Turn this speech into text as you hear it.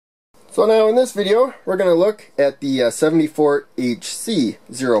So now in this video, we're going to look at the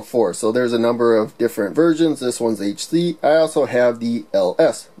 74HC04. So there's a number of different versions. This one's HC. I also have the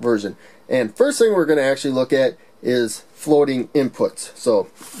LS version. And first thing we're going to actually look at is floating inputs. So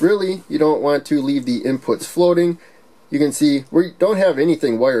really, you don't want to leave the inputs floating. You can see we don't have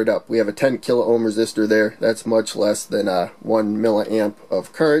anything wired up. We have a 10 kilo ohm resistor there. That's much less than 1 milliamp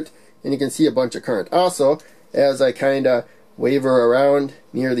of current. And you can see a bunch of current. Also, as I kind of waver around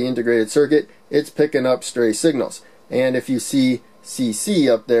near the integrated circuit, it's picking up stray signals. And if you see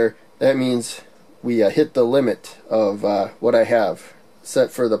CC up there, that means we hit the limit of what I have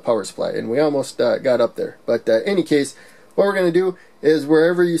set for the power supply. And we almost got up there. But in any case, what we're going to do is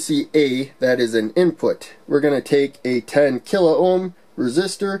wherever you see A, that is an input, we're going to take a 10 kilo ohm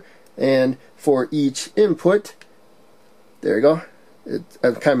resistor, and for each input, there you go.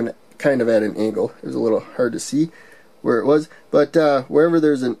 I'm kind of at an angle. It was a little hard to see where it was, but wherever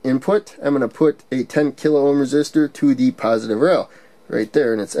there's an input, I'm going to put a 10 kilo ohm resistor to the positive rail right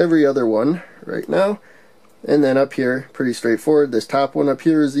there, and it's every other one right now. And then up here, pretty straightforward, this top one up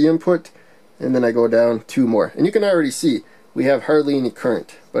here is the input, and then I go down 2 more, and you can already see we have hardly any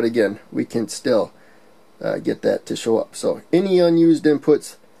current, but again, we can still get that to show up. So any unused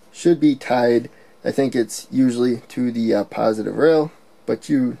inputs should be tied, I think it's usually to the positive rail, but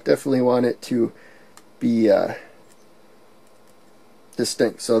you definitely want it to be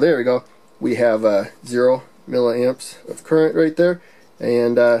distinct. So there we go. We have 0 milliamps of current right there,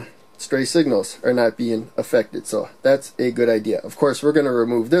 and stray signals are not being affected. So that's a good idea. Of course, we're going to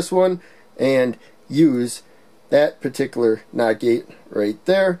remove this one and use that particular NOT gate right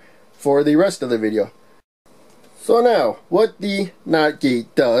there for the rest of the video. So now, what the NOT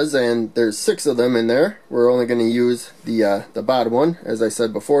gate does, and there's 6 of them in there, we're only going to use the bottom one, as I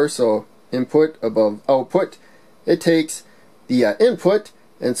said before, so input above output. It takes the input,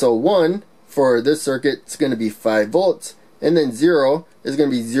 and so 1 for this circuit is going to be 5 volts, and then 0 is going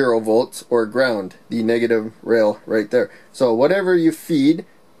to be 0 volts or ground, the negative rail right there. So whatever you feed,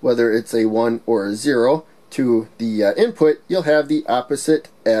 whether it's a 1 or a 0, to the input, you'll have the opposite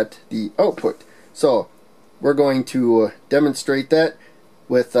at the output. So we're going to demonstrate that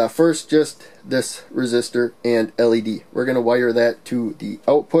with first just this resistor and LED. We're going to wire that to the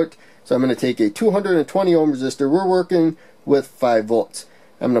output. So I'm going to take a 220 ohm resistor. We're working with 5 volts.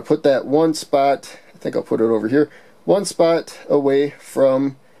 I'm going to put that one spot, I think I'll put it over here, one spot away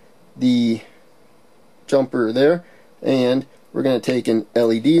from the jumper there, and we're going to take an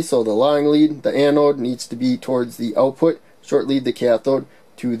LED, so the long lead, the anode, needs to be towards the output, short lead, the cathode,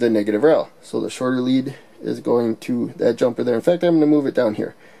 to the negative rail. So the shorter lead is going to that jumper there. In fact, I'm going to move it down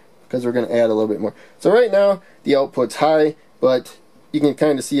here because we're going to add a little bit more. So right now, the output's high, but you can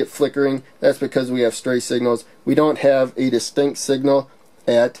kind of see it flickering. That's because we have stray signals. We don't have a distinct signal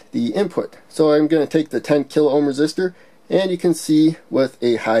at the input. So I'm going to take the 10 kilo ohm resistor, and you can see with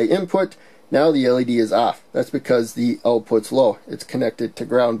a high input, now the LED is off. That's because the output's low. It's connected to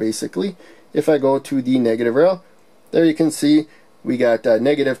ground basically. If I go to the negative rail, there you can see we got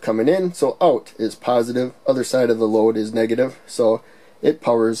negative coming in, so out is positive, other side of the load is negative, so it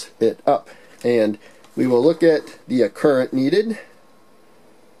powers it up. And we will look at the current needed.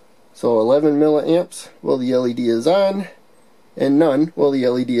 So 11 milliamps while the LED is on, and none while the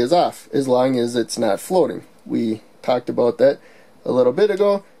LED is off, as long as it's not floating. We talked about that a little bit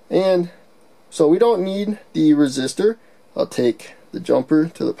ago, and so we don't need the resistor. I'll take the jumper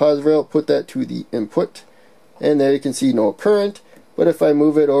to the positive rail, put that to the input, and there you can see no current. But if I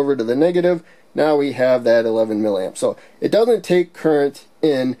move it over to the negative, now we have that 11 milliamps. So it doesn't take current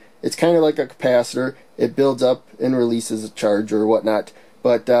in. It's kind of like a capacitor. It builds up and releases a charge or whatnot.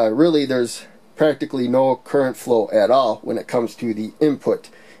 But really there's practically no current flow at all when it comes to the input.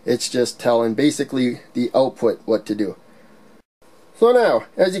 It's just telling basically the output what to do. So now,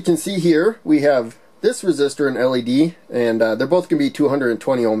 as you can see here, we have this resistor and LED, and they're both going to be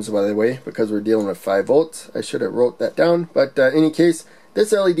 220 ohms, by the way, because we're dealing with 5 volts. I should have wrote that down, but in any case,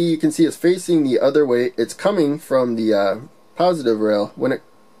 this LED you can see is facing the other way. It's coming from the positive rail when it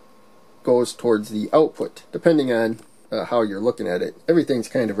goes towards the output, depending on how you're looking at it. Everything's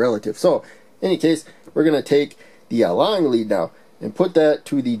kind of relative. So, in any case, we're going to take the long lead now and put that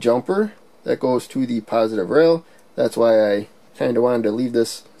to the jumper that goes to the positive rail. That's why I kind of wanted to leave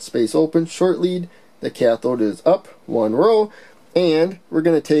this space open. Short lead, the cathode is up 1 row, and we're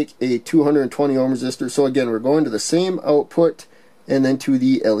going to take a 220 ohm resistor. So again, we're going to the same output and then to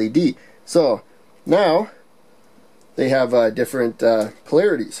the LED. So now they have different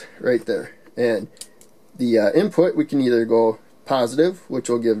polarities right there, and the input, we can either go positive, which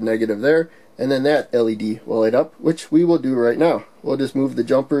will give negative there, and then that LED will light up, which we will do right now. We'll just move the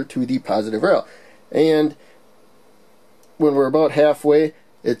jumper to the positive rail, and when we're about halfway,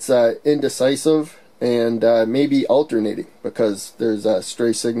 it's indecisive and maybe alternating because there's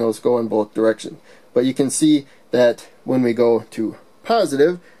stray signals going both directions. But you can see that when we go to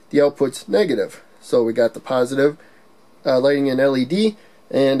positive, the output's negative. So we got the positive lighting an LED,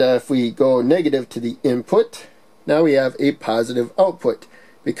 and if we go negative to the input, now we have a positive output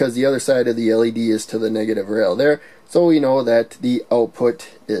because the other side of the LED is to the negative rail there. So we know that the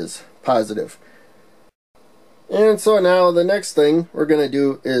output is positive. And so now the next thing we're going to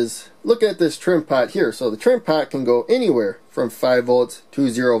do is look at this trim pot here. So the trim pot can go anywhere from 5 volts to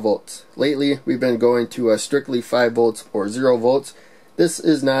 0 volts. Lately we've been going to strictly 5 volts or 0 volts. This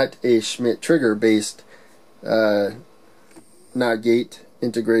is not a Schmitt trigger based NOT gate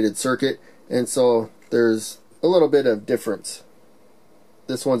integrated circuit, and so there's a little bit of difference.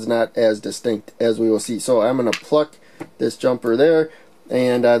 This one's not as distinct as we will see. So I'm going to pluck this jumper there,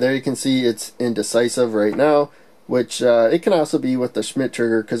 and there you can see it's indecisive right now, which it can also be with the Schmitt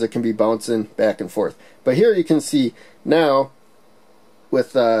trigger because it can be bouncing back and forth. But here you can see now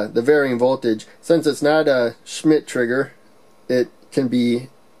with the varying voltage, since it's not a Schmitt trigger, it can be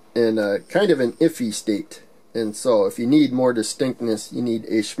in a kind of an iffy state. And so if you need more distinctness, you need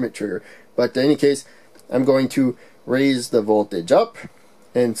a Schmitt trigger. But in any case, I'm going to raise the voltage up,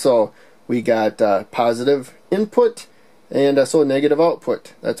 and so we got positive input and so negative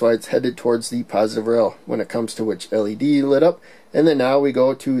output. That's why it's headed towards the positive rail when it comes to which LED lit up. And then now we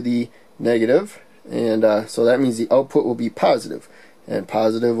go to the negative, and so that means the output will be positive, and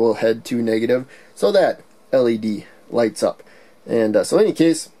positive will head to negative, so that LED lights up. And so in any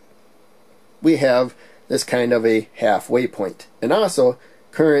case, we have this kind of a halfway point. And also,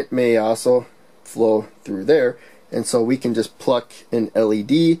 current may also flow through there, and so we can just pluck an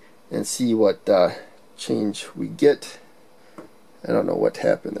LED and see what change we get. I don't know what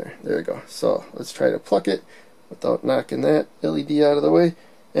happened there. There we go. So let's try to pluck it without knocking that LED out of the way.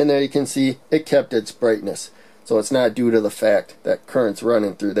 And there you can see it kept its brightness. So it's not due to the fact that current's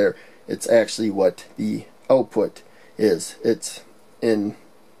running through there. It's actually what the output is. It's in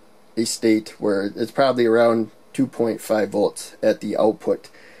a state where it's probably around 2.5 volts at the output.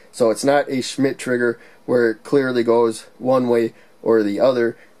 So it's not a Schmitt trigger where it clearly goes one way or the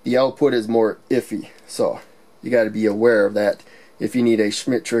other. The output is more iffy. So you got to be aware of that if you need a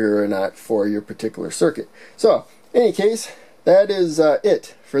Schmitt trigger or not for your particular circuit. So in any case, that is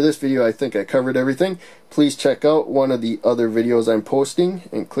it for this video. I think I covered everything. Please check out one of the other videos I'm posting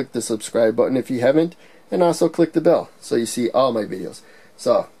and click the subscribe button if you haven't, and also click the bell so you see all my videos.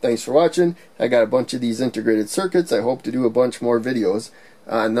 So thanks for watching. I got a bunch of these integrated circuits. I hope to do a bunch more videos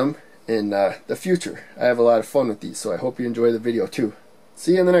on them in the future. I have a lot of fun with these, so I hope you enjoy the video too.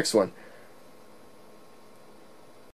 See you in the next one.